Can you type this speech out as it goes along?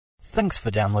Thanks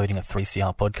for downloading a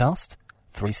 3CR podcast.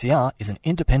 3CR is an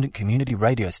independent community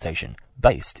radio station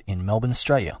based in Melbourne,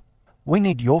 Australia. We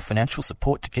need your financial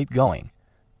support to keep going.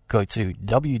 Go to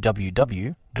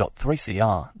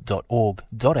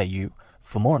www.3cr.org.au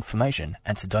for more information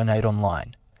and to donate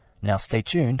online. Now stay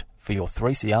tuned for your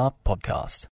 3CR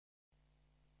podcast.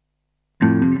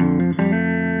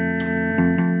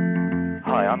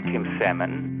 Hi, I'm Kim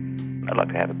Salmon. I'd like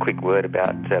to have a quick word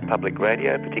about public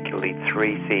radio, particularly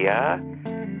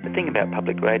 3CR. The thing about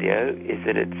public radio is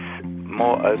that it's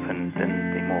more open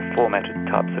than the more formatted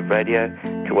types of radio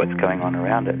to what's going on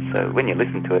around it. So when you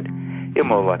listen to it, you're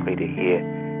more likely to hear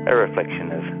a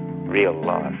reflection of real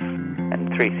life. And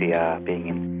 3CR, being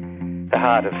in the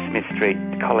heart of Smith Street,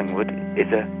 Collingwood,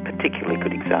 is a particularly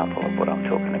good example of what I'm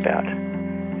talking about.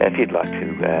 If you'd like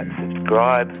to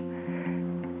subscribe,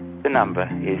 the number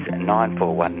is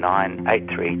 9419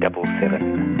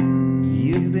 8377.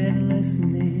 You've been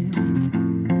listening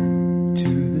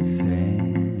to the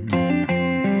sand.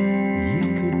 You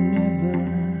could never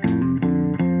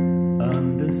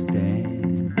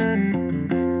understand.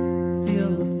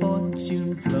 Feel the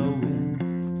fortune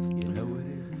flowing. You know it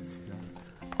isn't stuck.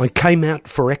 I came out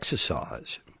for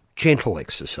exercise, gentle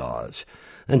exercise,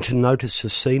 and to notice the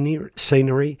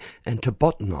scenery and to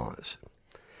botanise.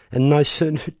 And no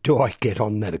sooner do I get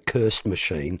on that accursed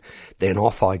machine than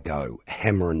off I go,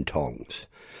 hammer and tongs.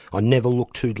 I never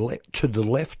look to the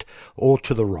left or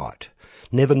to the right.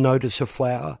 Never notice a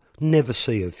flower, never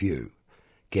see a view.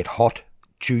 Get hot,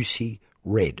 juicy,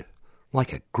 red,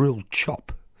 like a grilled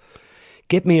chop.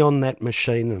 Get me on that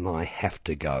machine and I have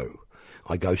to go.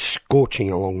 I go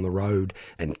scorching along the road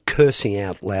and cursing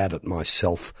out loud at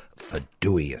myself for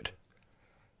doing it.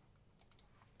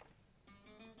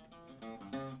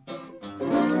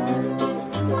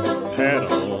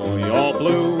 Pedal your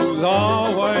blues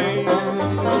away.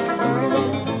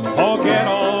 Forget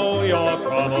all your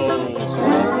troubles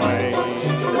away.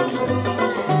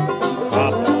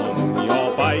 Hop on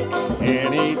your bike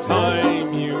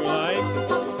anytime you like.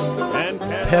 And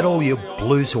Pedal your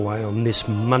blues away on this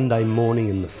Monday morning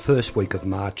in the first week of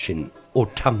March in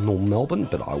autumnal Melbourne,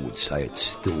 but I would say it's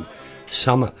still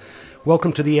summer.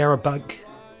 Welcome to the Arabug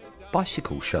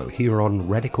Bicycle Show here on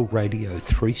Radical Radio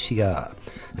 3CR.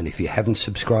 And if you haven't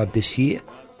subscribed this year,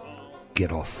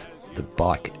 get off the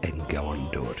bike and go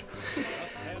and do it.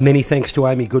 Many thanks to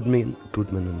Amy Goodman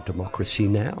and Democracy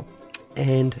Now!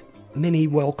 And many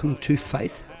welcome to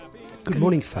Faith. Good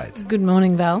morning, Faith. Good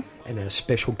morning, Val. And our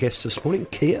special guest this morning,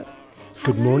 Kia.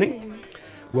 Good morning.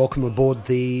 Welcome aboard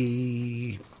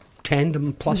the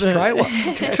Tandem Plus trailer.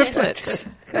 Triplet.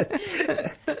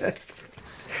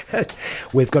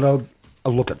 We've got a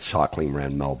look at cycling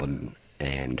around Melbourne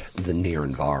and the near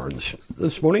environs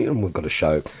this morning, and we've got a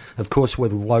show. Of course, we're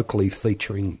locally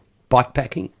featuring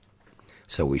bikepacking,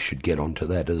 so we should get onto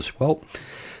that as well.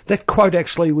 That quote,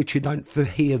 actually, which you don't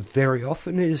hear very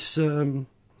often, is that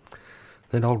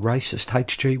old racist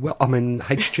H.G.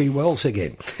 Wells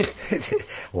again.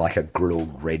 Like a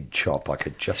grilled red chop, I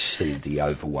could just see the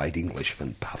overweight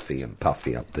Englishman puffy and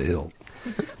puffy up the hill.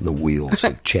 The wheels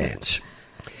of chance.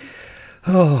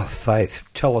 Oh, Faith,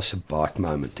 tell us a bike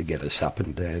moment to get us up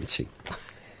and dancing.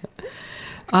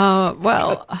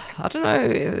 Well, I don't know.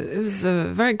 It was a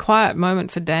very quiet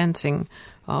moment for dancing.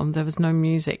 There was no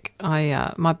music.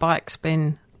 My bike's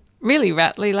been really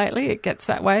rattly lately. It gets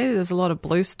that way. There's a lot of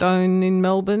bluestone in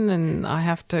Melbourne and I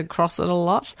have to cross it a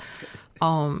lot.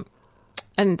 And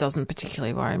it doesn't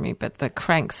particularly worry me, but the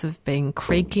cranks have been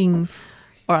creaking,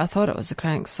 or I thought it was the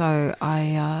cranks, so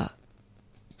I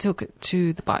took it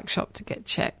to the bike shop to get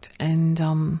checked,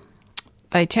 and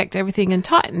they checked everything and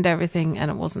tightened everything, and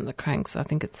it wasn't the cranks. I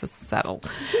think it's the saddle.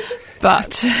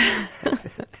 But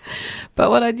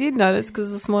what I did notice,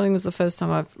 because this morning was the first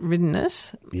time I've ridden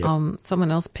it, yep.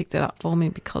 Someone else picked it up for me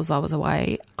because I was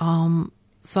away.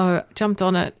 So I jumped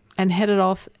on it and headed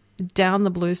off down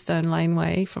the Bluestone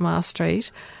Laneway from our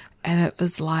street, and it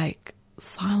was like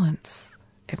silence.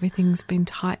 Everything's been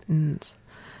tightened.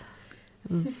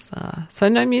 So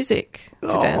no music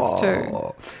to dance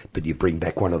to. But you bring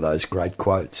back one of those great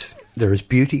quotes. There is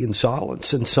beauty in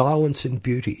silence and silence in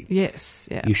beauty. Yes,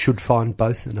 yeah. You should find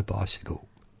both in a bicycle.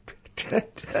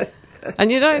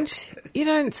 And you don't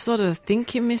sort of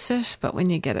think you miss it, but when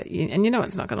you get it, and you know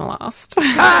it's not going to last.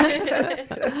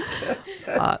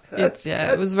 But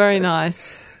it was very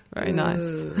nice. Very nice.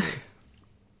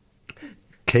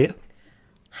 Kia?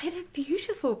 I had a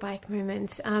beautiful bike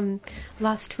moment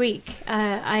last week.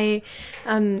 I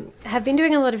have been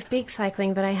doing a lot of big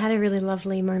cycling, but I had a really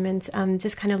lovely moment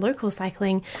just kind of local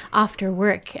cycling after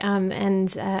work.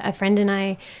 And a friend and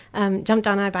I jumped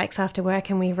on our bikes after work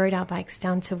and we rode our bikes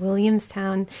down to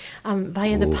Williamstown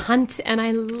via the Punt. And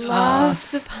I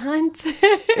love the Punt.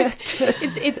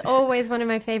 It's always one of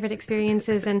my favourite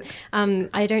experiences. And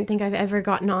I don't think I've ever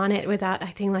gotten on it without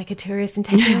acting like a tourist and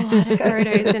taking a lot of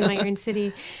photos in my own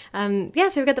city. So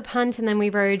we got the Punt, and then we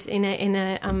rode in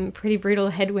a pretty brutal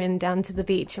headwind down to the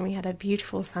beach, and we had a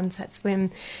beautiful sunset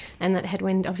swim, and that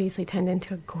headwind obviously turned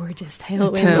into a gorgeous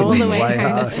tailwind all the way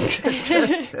home.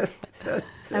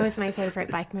 That was my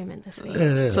favourite bike moment this week.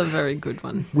 It's a very good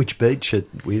one. Which beach at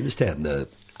Williamstown?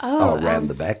 Around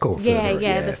the back or further?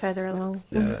 Yeah, the further along.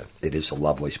 It is a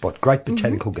lovely spot. Great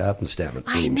botanical gardens down at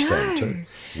Williamstown too,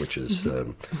 which is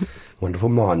wonderful.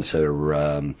 Mines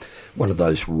are one of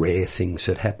those rare things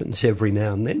that happens every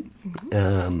now and then.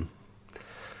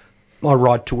 My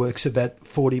ride to work's about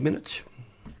 40 minutes.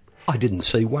 I didn't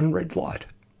see one red light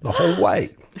the whole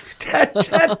way.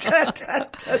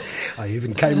 I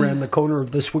even came around the corner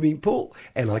of the swimming pool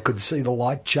and I could see the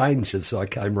light change as I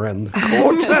came around the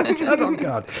corner. I'm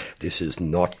going, this is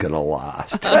not going to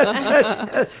last.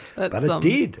 But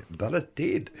it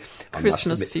did.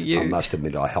 Christmas for you. I must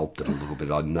admit I helped it a little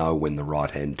bit. I know when the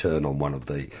right-hand turn on one of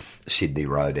the Sydney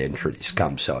Road entries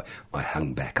comes, so I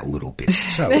hung back a little bit.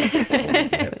 So I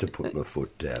didn't have to put my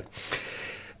foot down.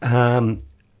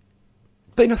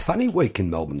 Been a funny week in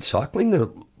Melbourne cycling. There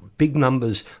are big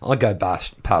numbers. I go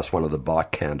past one of the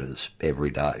bike counters every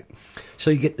day. So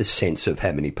you get the sense of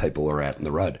how many people are out on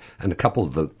the road. And a couple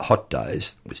of the hot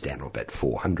days was down to about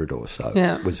 400 or so.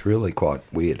 Yeah. It was really quite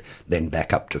weird. Then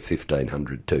back up to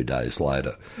 1,500 2 days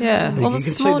later. Yeah. Well,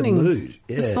 this morning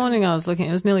I was looking,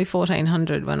 it was nearly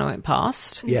 1,400 when I went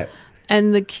past. Yeah.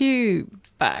 And the queue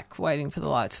back waiting for the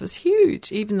lights was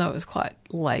huge, even though it was quite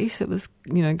late. It was,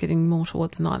 getting more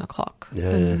towards 9 o'clock.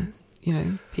 Yeah.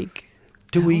 Than, peak.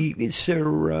 Is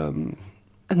there a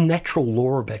natural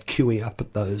law about queuing up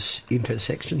at those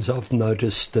intersections? I've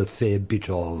noticed a fair bit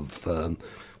of,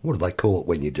 what do they call it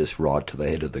when you just ride to the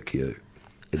head of the queue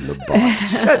in the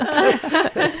bikes?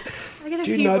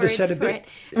 Do you notice that a bit?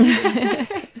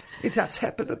 It does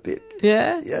happen a bit.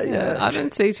 Yeah? Yeah. I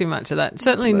don't see too much of that.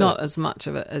 Certainly not as much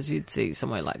of it as you'd see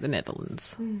somewhere like the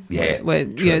Netherlands. Yeah. Where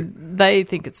they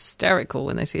think it's hysterical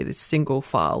when they see this single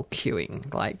file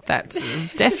queuing. Like, that's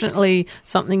definitely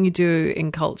something you do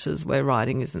in cultures where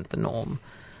riding isn't the norm.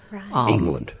 Right.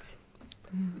 England.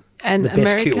 And the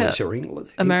America, best queuers are England.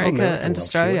 America and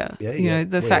Australia. Yeah.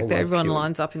 The fact that everyone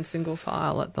lines up in single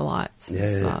file at the lights.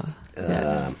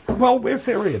 Well, we're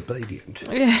very obedient.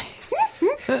 Yes.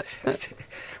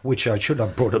 Which I should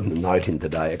have brought them the note in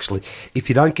today, actually. If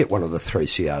you don't get one of the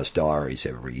 3CR's diaries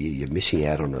every year, you're missing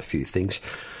out on a few things.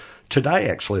 Today,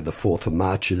 actually, the 4th of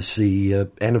March, is the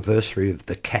anniversary of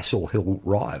the Castle Hill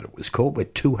Riot, it was called, where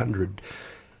 200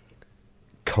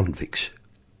 convicts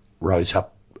rose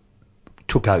up,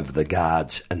 took over the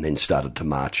guards, and then started to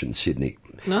march in Sydney.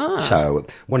 Ah. So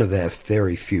one of our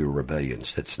very few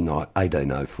rebellions. That's not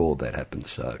 1804 that happened,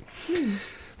 so...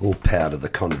 All power to the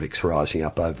convicts rising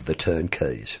up over the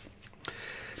turnkeys.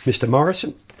 Mr.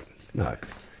 Morrison? No.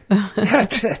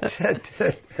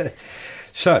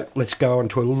 So, let's go on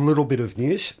to a little bit of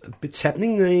news. A bit's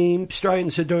happening. The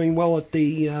Australians are doing well at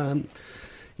the, round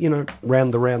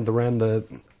the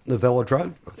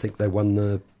velodrome. I think they won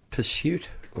the pursuit.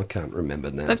 I can't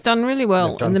remember now. They've done really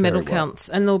well in the medal counts,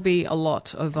 and there'll be a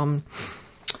lot of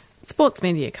sports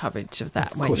media coverage of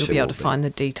that, where you'll be able to find the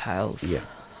details. Yeah.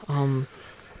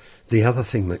 The other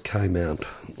thing that came out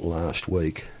last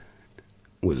week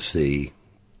was the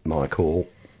Mike Hall.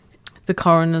 The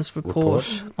coroner's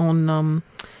report on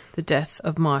the death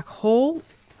of Mike Hall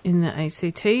in the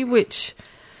ACT, which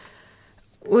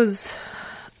was...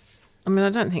 I mean, I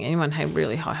don't think anyone had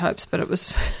really high hopes, but it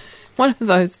was one of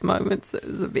those moments that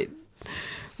was a bit,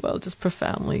 just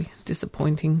profoundly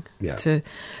disappointing to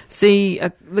see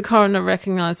the coroner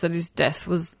recognise that his death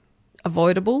was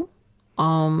avoidable,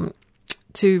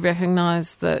 to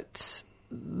recognise that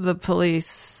the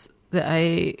police,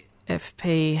 the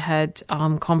AFP, had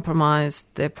compromised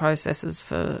their processes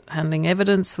for handling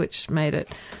evidence, which made it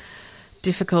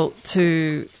difficult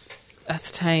to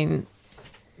ascertain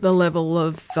the level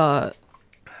of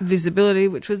visibility,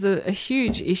 which was a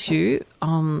huge issue.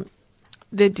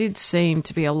 There did seem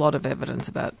to be a lot of evidence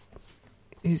about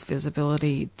his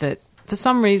visibility that for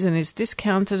some reason is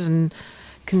discounted and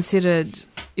considered,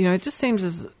 it just seems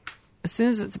as soon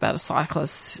as it's about a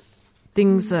cyclist,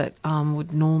 things that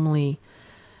would normally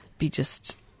be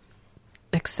just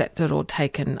accepted or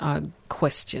taken are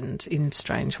questioned in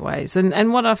strange ways.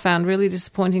 And what I found really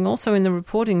disappointing also in the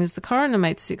reporting is the coroner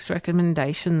made 6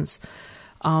 recommendations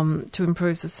to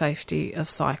improve the safety of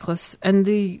cyclists. And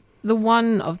the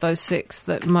one of those 6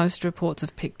 that most reports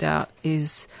have picked out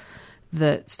is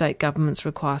that state governments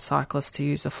require cyclists to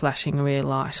use a flashing rear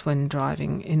light when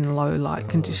driving in low light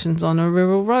conditions on a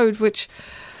rural road, which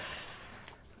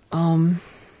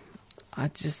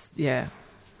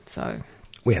so...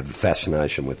 We have a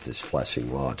fascination with this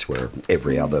flashing lights where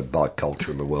every other bike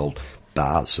culture in the world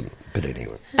bars them. But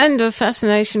anyway. And a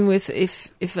fascination with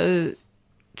if a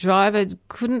driver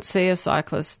couldn't see a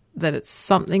cyclist, that it's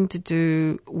something to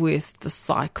do with the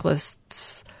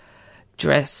cyclist's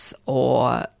dress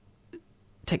or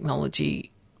technology.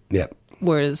 Yep.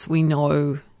 Whereas we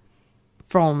know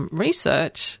from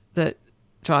research that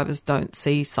drivers don't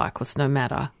see cyclists no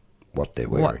matter what they're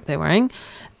wearing.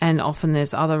 And often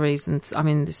there's other reasons. I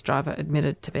mean, this driver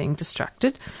admitted to being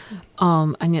distracted,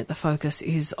 and yet the focus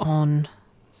is on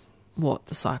what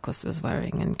the cyclist was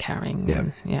wearing and carrying.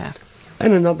 Yeah.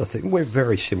 And another thing, we're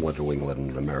very similar to England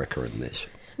and America in this.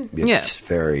 It's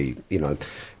very,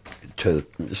 to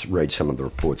read some of the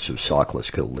reports of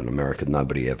cyclists killed in America,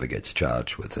 nobody ever gets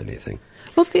charged with anything.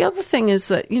 Well, the other thing is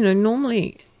that,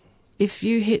 normally if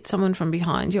you hit someone from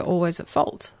behind, you're always at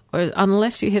fault, or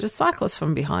unless you hit a cyclist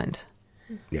from behind.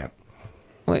 Yeah.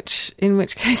 In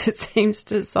which case it seems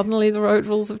to suddenly the road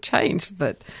rules have changed.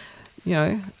 But,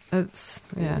 it's,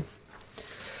 yeah.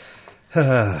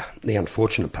 The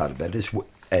unfortunate part about it is,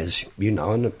 as you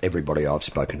know, and everybody I've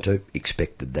spoken to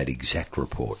expected that exact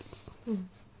report.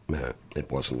 No,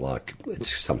 it wasn't like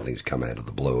it's something's come out of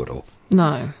the blue at all.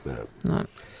 No.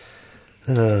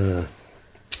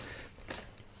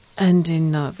 And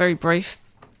in very brief,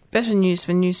 better news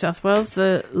for New South Wales,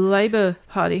 the Labor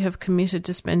Party have committed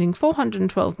to spending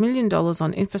 $412 million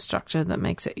on infrastructure that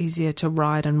makes it easier to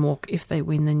ride and walk if they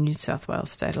win the New South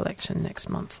Wales state election next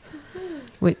month,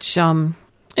 which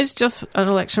is just an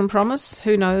election promise.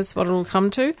 Who knows what it'll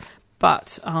come to,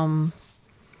 but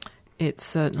it's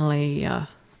certainly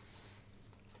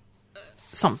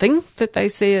something that they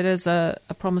see it as a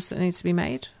promise that needs to be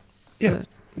made. Yeah.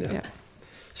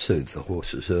 Soothe the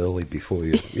horses early before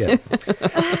you... Yeah.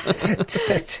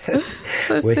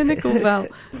 So cynical, Val.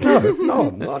 No,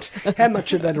 I'm not. How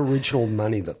much of that original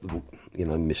money that,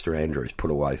 Mr. Andrews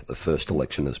put away for the first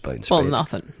election has been spent? Well,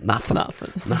 nothing.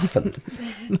 Nothing.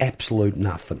 Absolute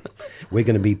nothing. We're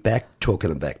going to be back talking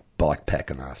about bike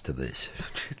packing after this.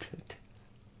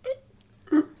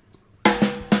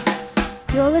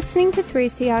 You're listening to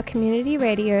 3CR Community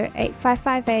Radio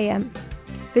 855 AM.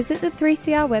 Visit the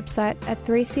 3CR website at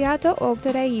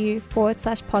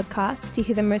 3cr.org.au/podcast to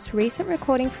hear the most recent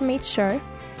recording from each show,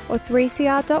 or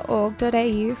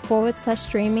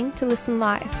 3cr.org.au/streaming to listen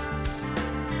live.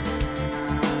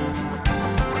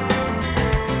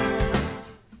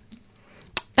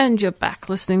 And you're back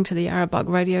listening to the Yarrabug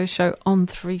Radio Show on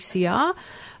 3CR.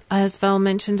 As Val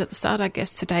mentioned at the start, our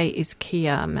guest today is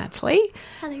Kia Matley.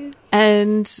 Hello.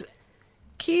 And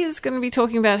Kia's going to be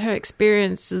talking about her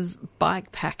experiences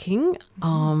bike packing.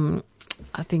 I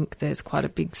think there's quite a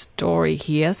big story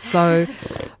here. So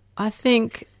I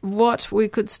think what we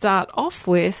could start off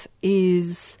with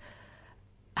is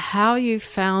how you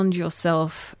found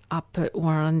yourself up at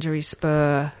Wurundjeri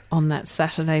Spur on that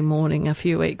Saturday morning a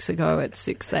few weeks ago at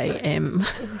 6 a.m.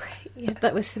 Yeah,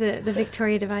 that was for the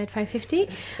Victoria Divide 550.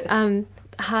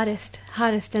 Hardest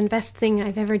and best thing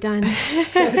I've ever done.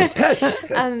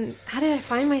 How did I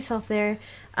find myself there?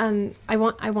 I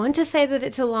want to say that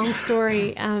it's a long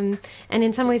story, and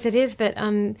in some ways it is, but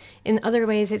in other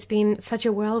ways it's been such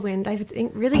a whirlwind. I've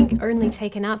really only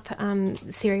taken up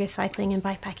serious cycling and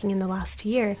bikepacking in the last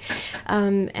year,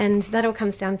 and that all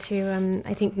comes down to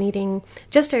I think meeting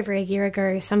just over a year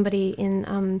ago somebody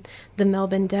in the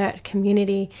Melbourne Dirt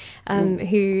community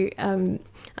who.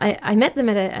 I met them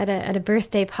at a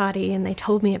birthday party, and they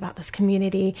told me about this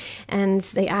community, and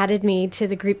they added me to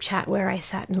the group chat where I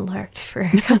sat and lurked for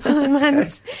a couple of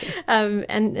months,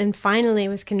 and finally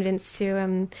was convinced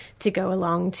to go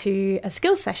along to a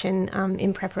skills session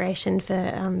in preparation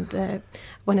for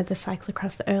one of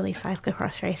the early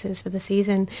cyclocross races for the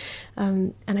season,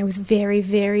 and I was very,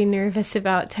 very nervous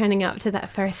about turning up to that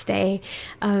first day.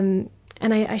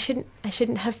 And I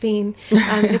shouldn't have been,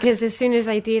 because as soon as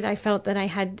I did, I felt that I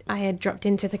had dropped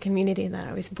into the community that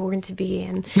I was born to be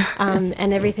in,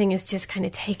 and everything has just kind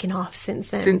of taken off since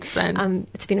then.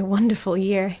 It's been a wonderful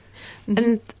year.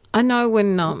 And I know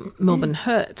when Melbourne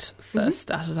Hurt first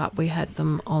started up, we had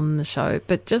them on the show,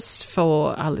 but just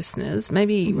for our listeners,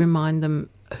 maybe remind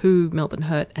them who Melbourne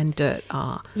Hurt and Dirt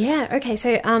are. Yeah, okay.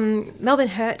 So Melbourne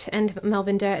Hurt and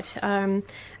Melbourne Dirt are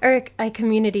a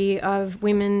community of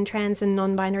women, trans and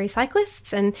non-binary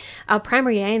cyclists, and our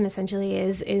primary aim essentially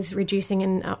is reducing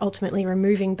and ultimately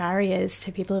removing barriers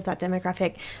to people of that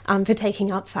demographic for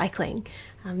taking up cycling.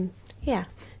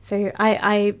 So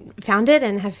I found it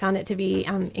and have found it to be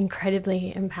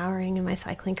incredibly empowering in my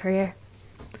cycling career.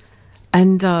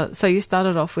 And so you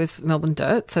started off with Melbourne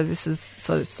Dirt, so this is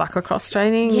sort of cyclocross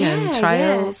training and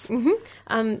trails. Yeah.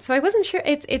 Mm-hmm. So I wasn't sure.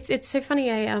 It's so funny.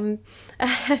 I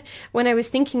when I was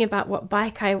thinking about what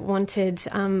bike I wanted,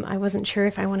 I wasn't sure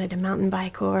if I wanted a mountain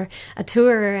bike or a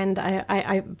tour, and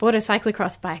I bought a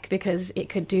cyclocross bike because it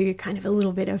could do kind of a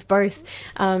little bit of both.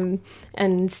 I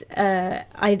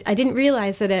didn't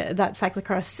realise that that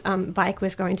cyclocross bike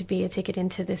was going to be a ticket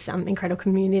into this incredible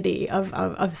community of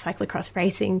cyclocross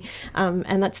racing.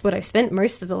 And that's what I spent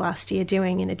most of the last year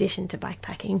doing, in addition to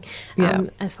bikepacking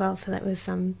as well. So that was,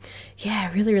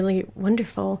 really, really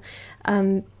wonderful.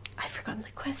 I've forgotten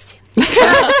the question.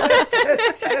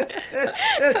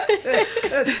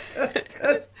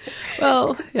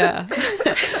 Well, yeah.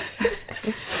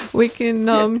 We can...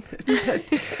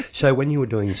 So when you were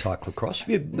doing cyclocross,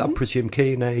 I presume,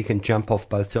 Kia, now you can jump off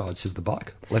both sides of the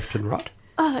bike, left and right?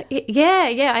 Oh,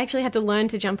 yeah. I actually had to learn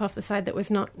to jump off the side that was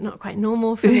not quite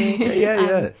normal for me.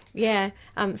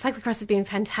 Cyclocross has been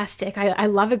fantastic. I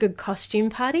love a good costume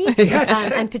party,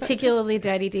 and particularly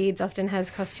Dirty Deeds often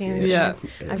has costumes. Yeah.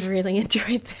 I've really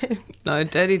enjoyed them. No,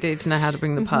 Dirty Deeds know how to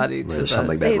bring the party to There's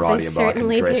something about They riding a bike and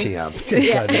certainly dressing do. up.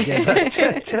 Go together.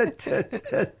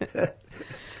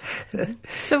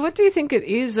 So what do you think it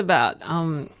is about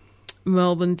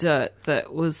Melbourne Dirt that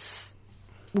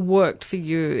worked for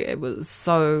you? It was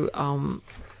so...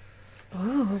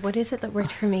 what is it that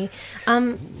worked for me?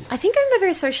 I think I'm a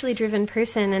very socially driven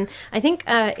person, and I think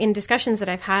in discussions that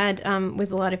I've had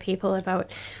with a lot of people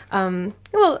about, kind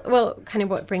of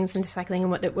what brings into cycling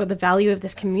and what the value of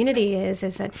this community is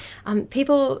that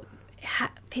people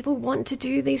want to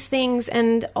do these things,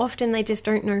 and often they just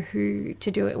don't know who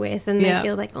to do it with, and they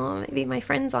feel like, maybe my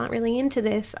friends aren't really into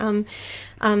this.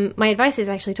 My advice is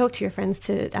actually talk to your friends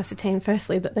to ascertain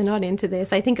firstly that they're not into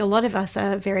this. I think a lot of us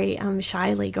are very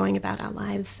shyly going about our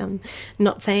lives,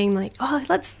 not saying like,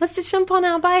 let's just jump on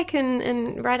our bike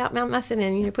and ride up Mount Macedon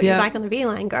and put your bike on the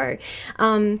V-line, go.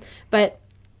 But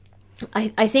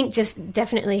I think just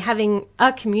definitely having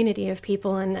a community of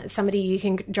people and somebody you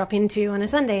can drop into on a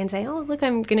Sunday and say, look,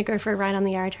 I'm going to go for a ride on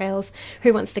the Yarra Trails.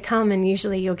 Who wants to come? And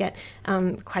usually you'll get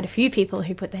quite a few people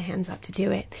who put their hands up to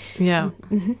do it. Yeah.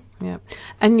 Mm-hmm. Yeah.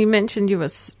 And you mentioned you were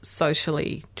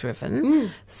socially driven.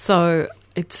 So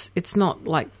it's not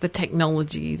like the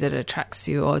technology that attracts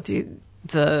you, or the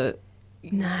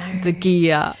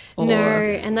gear. No,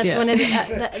 and that's one of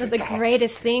the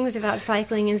greatest things about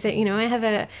cycling is that, I have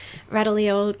a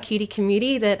rattly old cutie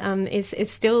commute that is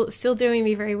still doing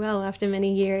me very well after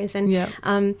many years. And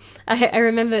I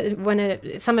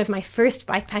remember some of my first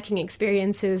bikepacking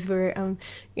experiences were,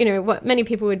 what many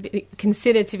people would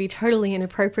consider to be totally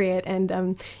inappropriate,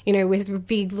 and, with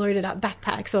big loaded up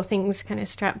backpacks or things kind of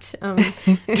strapped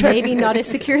maybe not as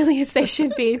securely as they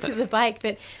should be to the bike.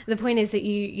 But the point is that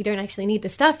you don't actually need the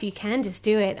stuff. You can just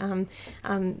do it.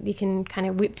 You can kind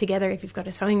of whip together, if you've got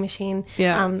a sewing machine,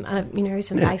 some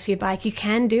bags for your bike. You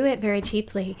can do it very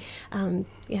cheaply.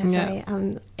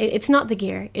 It's not the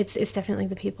gear. It's definitely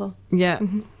the people. Yeah.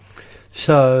 Mm-hmm.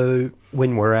 So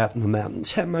when we're out in the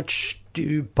mountains, how much do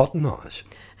you botanize?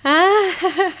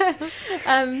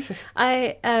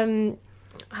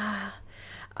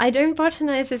 I don't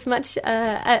botanize as much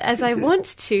as I want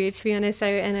to be honest.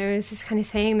 And I was just kind of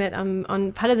saying that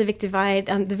on part of the Vic Divide,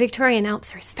 the Victorian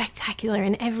Alps are spectacular,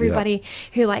 and everybody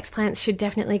who likes plants should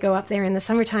definitely go up there in the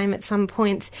summertime at some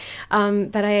point.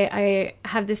 But I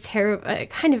have this terrible,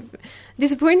 kind of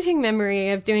disappointing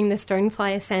memory of doing the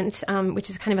Stonefly ascent, which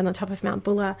is kind of on the top of Mount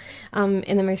Buller,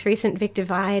 in the most recent Vic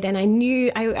Divide, and I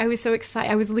knew I was so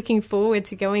excited. I was looking forward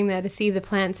to going there to see the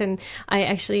plants, and I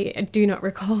actually do not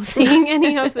recall seeing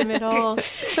any of them at all.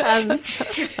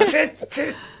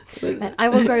 But I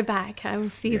will go back. I will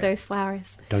see those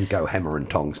flowers. Don't go hammer and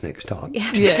tongs next time.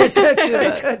 Yeah,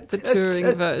 the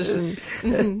touring version.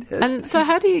 Mm-hmm. And so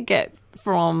how do you get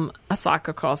from a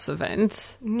cyclocross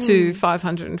event to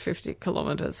 550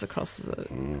 kilometres across the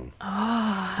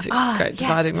Great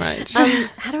Dividing Range?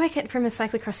 How do I get from a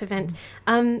cyclocross event?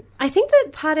 I think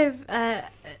that part of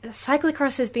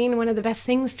cyclocross has been one of the best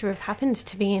things to have happened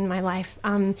to me in my life,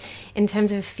 in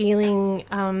terms of feeling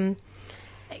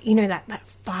that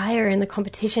fire in the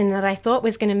competition that I thought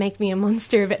was going to make me a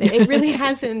monster, but it really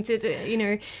hasn't.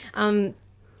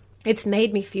 it's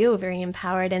made me feel very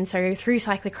empowered. And so through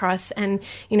cyclocross and,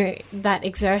 that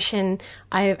exertion,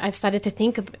 I've started to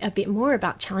think a bit more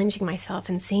about challenging myself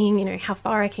and seeing, how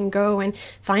far I can go and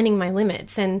finding my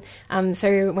limits. And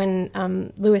so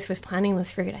when Lewis was planning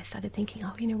this route, I started thinking,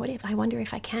 I wonder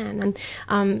if I can.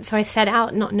 And so I set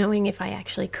out not knowing if I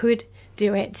actually could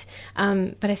do it,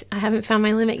 but I haven't found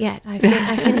my limit yet. I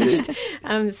finished.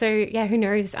 Who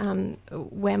knows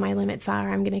where my limits are.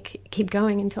 I'm going to keep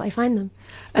going until I find them.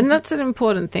 And that's an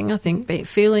important thing, I think,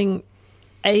 feeling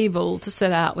able to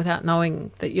set out without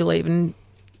knowing that you'll even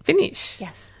finish.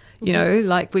 Yes.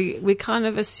 We kind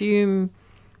of assume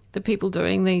the people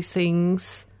doing these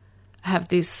things have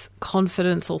this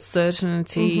confidence or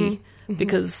certainty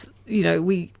because,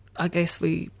 I guess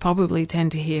we probably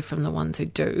tend to hear from the ones who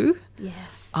do.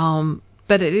 Yes.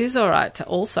 But it is all right to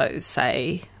also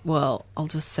say, well, I'll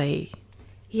just see.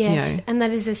 Yes, and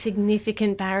that is a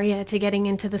significant barrier to getting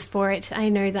into the sport. I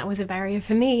know that was a barrier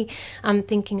for me.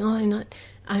 Thinking, I'm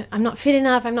not fit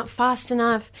enough, I'm not fast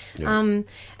enough. Yeah.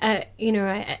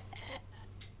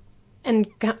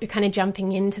 And kind of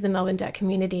jumping into the Melbourne Dirt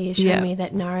community has shown me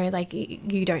that no,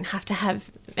 you don't have to have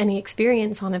any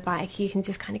experience on a bike. You can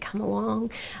just kind of come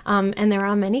along. And there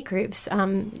are many groups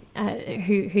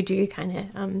who do kind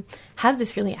of have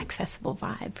this really accessible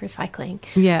vibe for cycling.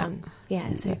 Yeah.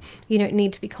 So you don't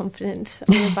need to be confident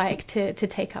on a bike to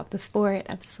take up the sport.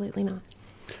 Absolutely not.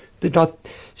 But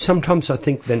sometimes I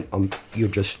think then you're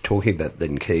just talking about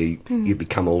then, Key, you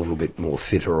become a little bit more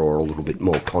fitter or a little bit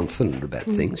more confident about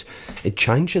things. It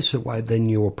changes the way then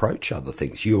you approach other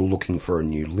things. You're looking for a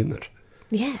new limit.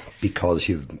 Yes. Because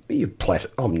you've not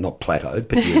plateaued,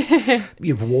 but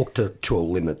you've walked to a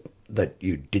limit that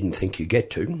you didn't think you'd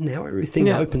get to. Now everything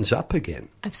opens up again.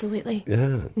 Absolutely.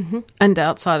 Yeah. Mm-hmm. And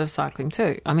outside of cycling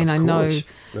too. I mean, I know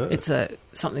it's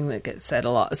something that gets said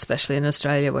a lot, especially in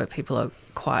Australia where people are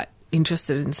quite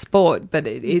interested in sport, but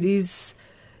it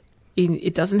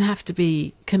doesn't have to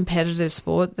be competitive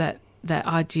sport. That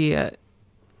idea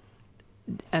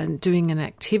and doing an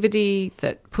activity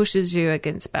that pushes you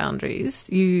against boundaries,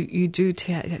 you do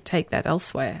take that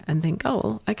elsewhere and think, oh,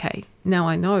 well, okay, now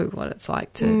I know what it's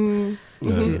like to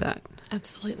do that.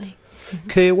 Absolutely.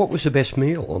 Kia, what was the best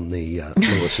meal on the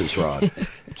Lewis's ride?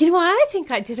 I think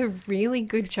I did a really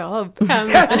good job.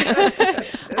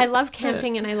 I love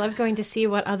camping and I love going to see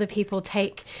what other people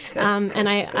take. And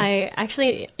I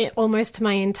actually, almost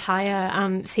my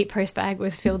entire seat post bag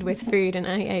was filled with food and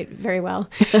I ate very well.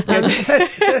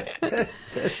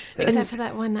 Except for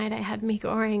that one night I had meat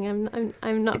goring.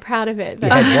 I'm not proud of it,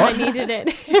 but I needed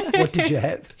it. What did you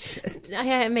have?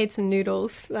 I made some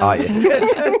noodles.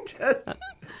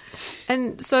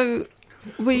 And so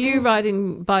were you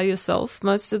riding by yourself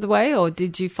most of the way, or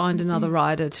did you find another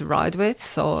rider to ride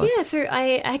with? Or Yeah, so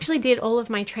I actually did all of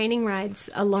my training rides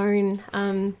alone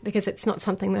because it's not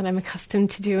something that I'm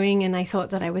accustomed to doing, and I thought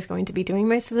that I was going to be doing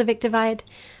most of the Vic Divide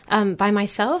by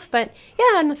myself. But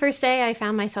yeah, on the first day I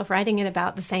found myself riding at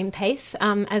about the same pace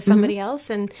as somebody else,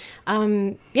 and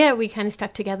we kind of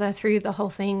stuck together through the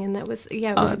whole thing, and that was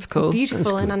that's cool. A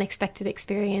beautiful and unexpected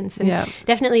experience. And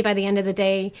definitely by the end of the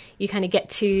day you kind of get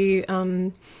to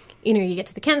you get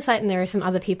to the campsite and there are some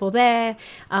other people there,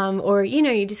 or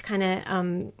you just kind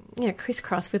of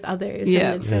crisscross with others.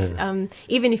 Yeah. And it's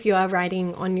even if you are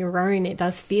riding on your own, it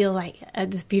does feel like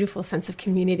this beautiful sense of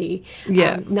community.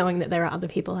 Knowing that there are other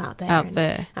people out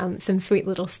there. Some sweet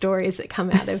little stories that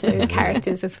come out of those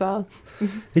characters as well.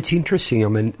 It's interesting. I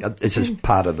mean, this is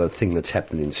part of the thing that's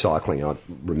happened in cycling. I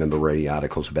remember reading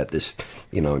articles about this,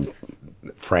 in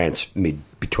France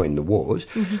between the wars.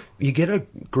 You get a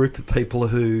group of people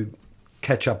who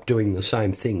catch up doing the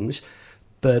same things,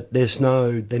 but they're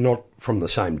not from the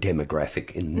same demographic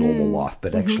in normal life,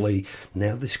 but actually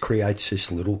now this creates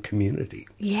this little community.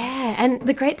 Yeah, and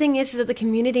the great thing is that the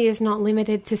community is not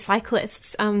limited to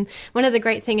cyclists. One of the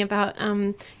great thing about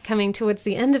coming towards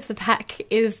the end of the pack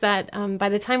is that by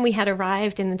the time we had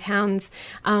arrived in the towns,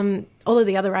 all of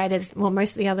the other riders,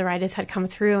 most of the other riders had come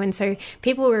through, and so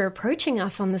people were approaching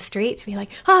us on the street to be like,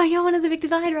 oh, you're one of the Vic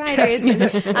Divide riders.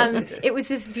 And, it was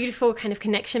this beautiful kind of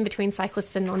connection between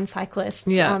cyclists and non-cyclists.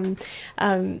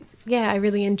 I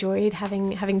really enjoyed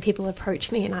having people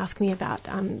approach me and ask me about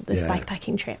this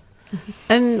bikepacking trip.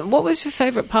 And what was your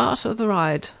favourite part of the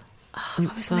ride? Oh,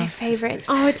 what was my favourite?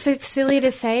 Oh, it's so silly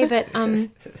to say, but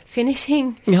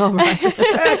finishing. Oh, right.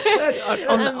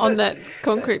 on that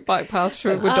concrete bike path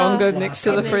through Wodonga next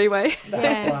to the freeway.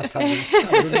 That last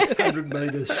 100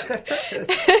 metres.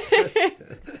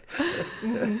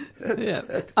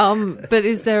 But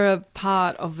is there a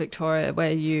part of Victoria where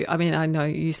I know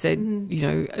you said,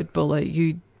 at Bulla,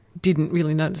 you didn't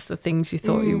really notice the things you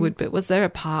thought you would, but was there a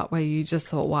part where you just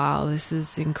thought, wow, this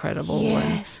is incredible?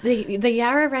 Yes, the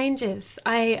Yarra Ranges.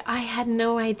 I had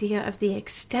no idea of the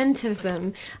extent of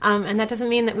them, and that doesn't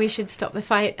mean that we should stop the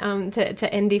fight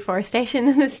to end deforestation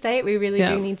in the state. We really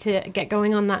do need to get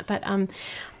going on that, but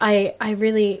I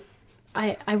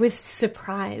was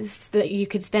surprised that you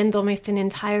could spend almost an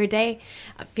entire day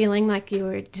feeling like you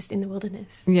were just in the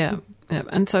wilderness. Yeah,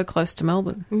 and so close to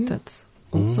Melbourne. That's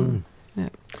awesome. Yeah.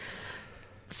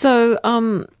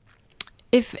 So,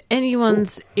 if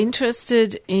anyone's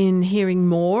interested in hearing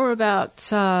more about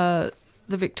the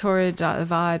Victoria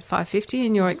Divide 550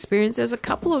 and your experience, there's a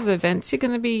couple of events you're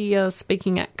going to be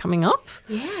speaking at coming up.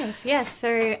 Yes.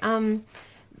 So,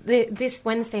 this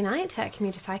Wednesday night at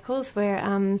Commuter Cycles,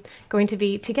 we're going to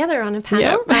be together on a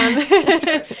panel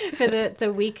for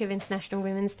the week of International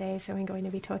Women's Day. So we're going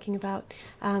to be talking about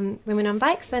women on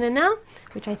bikes then and now,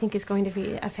 which I think is going to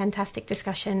be a fantastic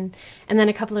discussion. And then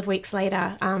a couple of weeks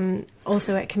later,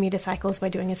 also at Commuter Cycles, we're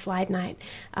doing a slide night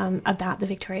about the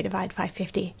Victoria Divide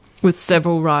 550. With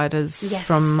several riders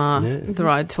from the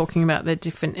ride talking about their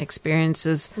different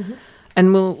experiences.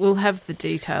 And we'll have the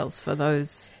details for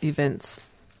those events.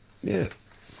 Yeah.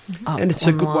 And it's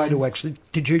a good way to actually...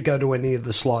 Did you go to any of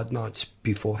the slide nights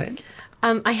beforehand?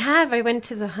 I have. I went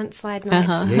to the Hunt slide nights.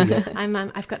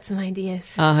 I've got some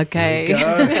ideas. Okay.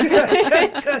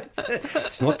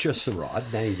 It's not just the ride.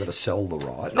 Now you've got to sell the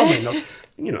ride. I mean,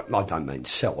 I don't mean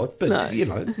sell it, but,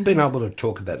 being able to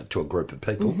talk about it to a group of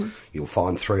people, you'll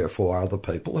find 3 or 4 other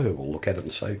people who will look at it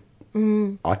and say,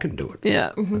 I can do it.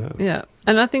 Yeah.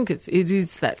 And I think it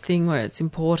is that thing where it's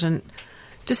important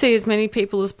to see as many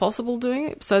people as possible doing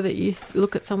it so that you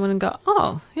look at someone and go,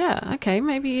 oh, yeah, okay,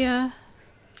 maybe I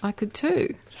could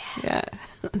too. Yeah.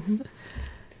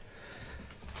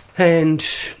 And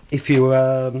if you,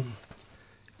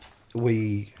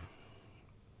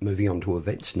 moving on to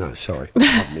events? No, sorry,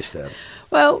 I've missed out.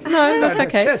 Well, no, that's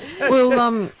okay.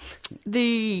 Well,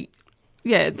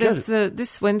 there's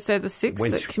this Wednesday the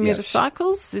 6th at Commuter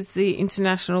Cycles is the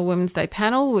International Women's Day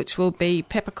panel, which will be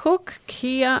Pepper Cook,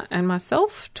 Kia and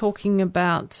myself talking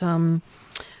about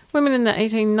women in the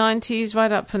 1890s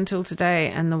right up until today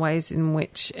and the ways in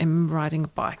which riding a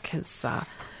bike has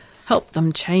helped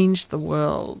them change the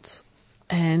world.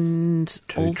 And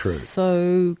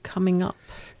also coming up,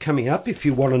 if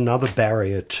you want another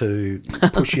barrier to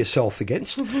push yourself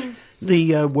against,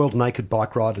 the World Naked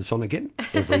Bike Ride is on again.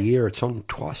 Every year it's on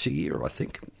twice a year, I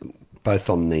think, both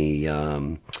on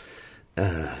the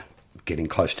getting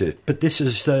close to... But this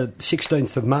is the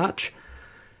 16th of March,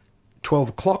 12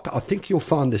 o'clock. I think you'll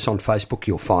find this on Facebook.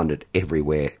 You'll find it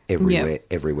everywhere.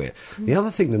 The other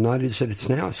thing to note is that it's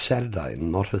now a Saturday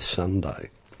and not a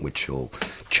Sunday, which will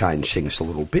change things a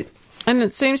little bit. And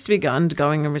it seems to be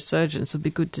undergoing a resurgence. It would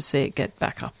be good to see it get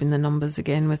back up in the numbers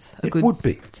again with a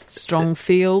strong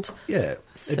field. Yeah,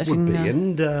 it would be.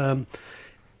 And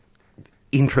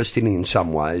interesting in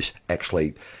some ways,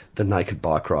 actually, the Naked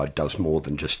Bike Ride does more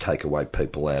than just take away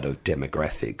people out of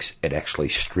demographics. It actually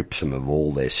strips them of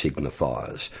all their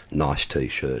signifiers. Nice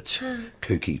T-shirts,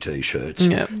 kooky T-shirts.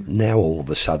 Yep. Now all of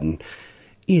a sudden,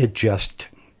 you're just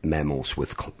mammals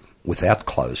without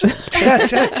clothes on.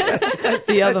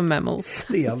 The other mammals.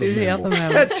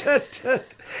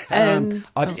 And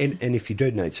if you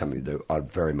do need something to do, I'd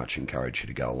very much encourage you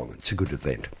to go along. It's a good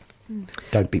event.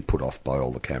 Don't be put off by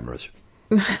all the cameras.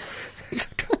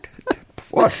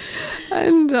 What?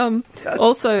 And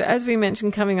also, as we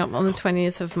mentioned, coming up on the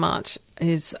 20th of March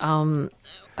is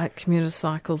at Commuter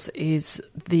Cycles is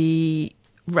the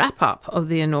wrap-up of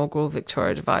the inaugural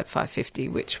Victoria Divide 550,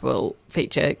 which will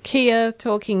feature Kia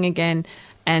talking again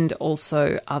and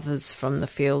also others from the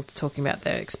field talking about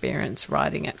their experience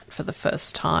riding it for the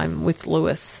first time with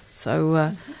Lewis.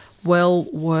 So well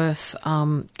worth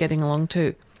getting along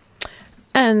to.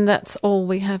 And that's all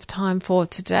we have time for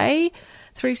today.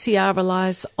 3CR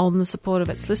relies on the support of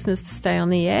its listeners to stay on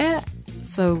the air.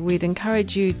 So we'd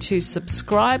encourage you to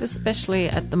subscribe, especially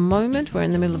at the moment. We're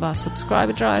in the middle of our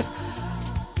subscriber drive.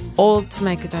 Or to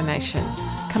make a donation.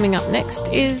 Coming up next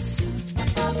is...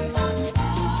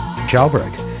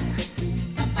 Jailbreak.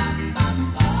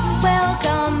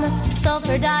 Welcome,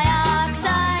 sulfur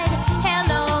dioxide.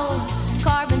 Hello,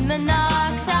 carbon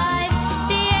monoxide.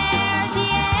 The air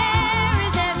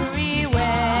is everywhere.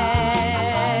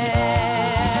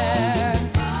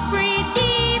 Breathe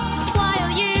deep while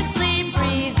you sleep.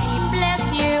 Breathe deep,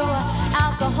 bless you.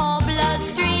 Alcohol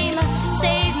bloodstream.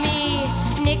 Save me,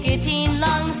 nicotine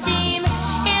lung steam.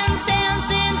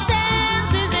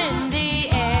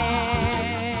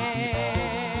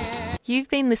 You've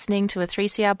been listening to a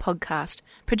 3CR podcast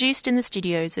produced in the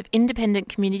studios of independent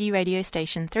community radio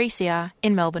station 3CR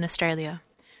in Melbourne, Australia.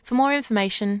 For more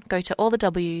information, go to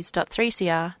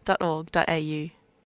allthews.3cr.org.au.